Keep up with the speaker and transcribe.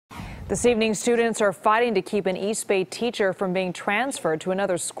This evening, students are fighting to keep an East Bay teacher from being transferred to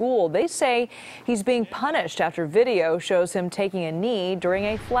another school. They say he's being punished after video shows him taking a knee during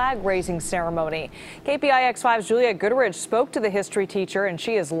a flag-raising ceremony. KPIX 5's Juliette Goodrich spoke to the history teacher, and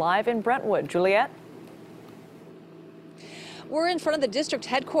she is live in Brentwood. Juliette? We're in front of the district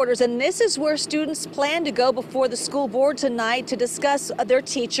headquarters, and this is where students plan to go before the school board tonight to discuss their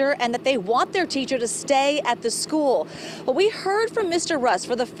teacher and that they want their teacher to stay at the school. Well, we heard from Mr. Rust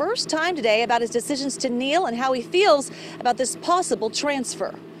for the first time today about his decisions to kneel and how he feels about this possible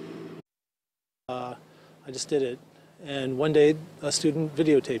transfer. I just did it, and one day a student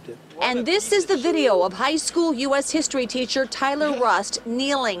videotaped it. And this is the video of high school U.S. history teacher Tyler Rust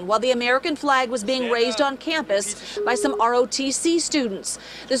kneeling while the American flag was being raised on campus by some ROTC students.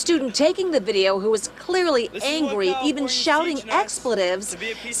 The student taking the video, who was clearly angry, even shouting expletives,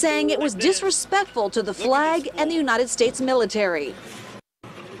 saying it was disrespectful to the flag and the United States military.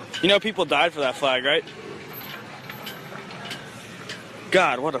 You know, people died for that flag, right?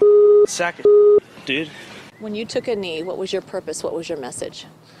 God, what a sack of dude. When you took a knee, what was your purpose? What was your message?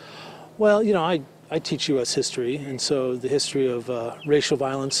 Well, you know, I teach U.S. history, and so the history of racial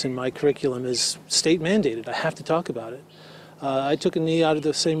violence in my curriculum is state mandated. I have to talk about it. I took a knee out of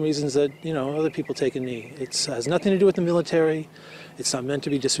the same reasons that, you know, other people take a knee. It has nothing to do with the military. It's not meant to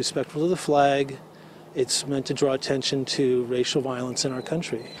be disrespectful to the flag. It's meant to draw attention to racial violence in our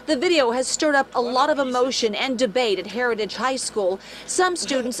country. The video has stirred up a lot of emotion and debate at Heritage High School. Some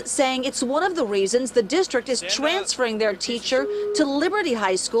students saying it's one of the reasons the district is transferring their teacher to Liberty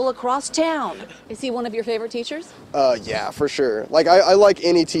High School across town. Is he one of your favorite teachers? Yeah, for sure. Like, I like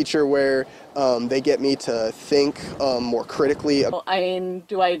any teacher where they get me to think more critically. Well, I mean,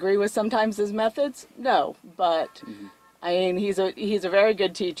 do I agree with sometimes his methods? No, but I mean, he's a very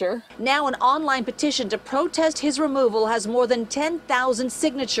good teacher. Now an online petition to protest his removal has more than 10,000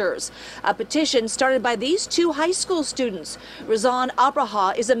 signatures. A petition started by these two high school students. Razan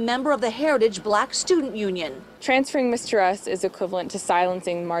Abraha is a member of the Heritage Black Student Union. Transferring Mr. Rust is equivalent to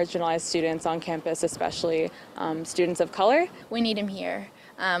silencing marginalized students on campus, especially students of color. We need him here,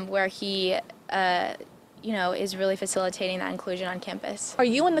 where he you know, is really facilitating that inclusion on campus. Are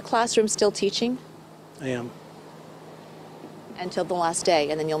you in the classroom still teaching? I am. Until the last day,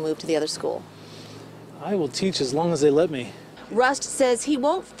 and then you'll move to the other school. I will teach as long as they let me. Rust says he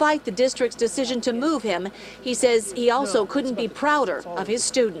won't fight the district's decision to move him. He says he also couldn't be prouder of his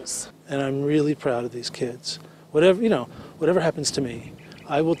students. And I'm really proud of these kids. Whatever, you know, whatever happens to me,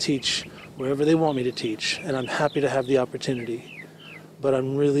 I will teach wherever they want me to teach, and I'm happy to have the opportunity. But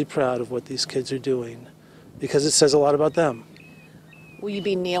I'm really proud of what these kids are doing because it says a lot about them. Will you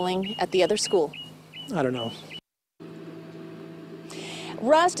be kneeling at the other school? I don't know.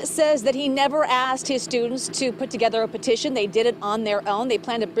 Rust says that he never asked his students to put together a petition. They did it on their own. They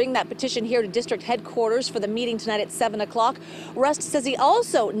plan to bring that petition here to district headquarters for the meeting tonight at 7 o'clock. Rust says he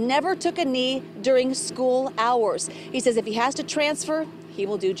also never took a knee during school hours. He says if he has to transfer, he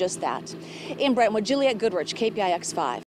will do just that. In Brentwood, Juliette Goodrich, KPIX 5.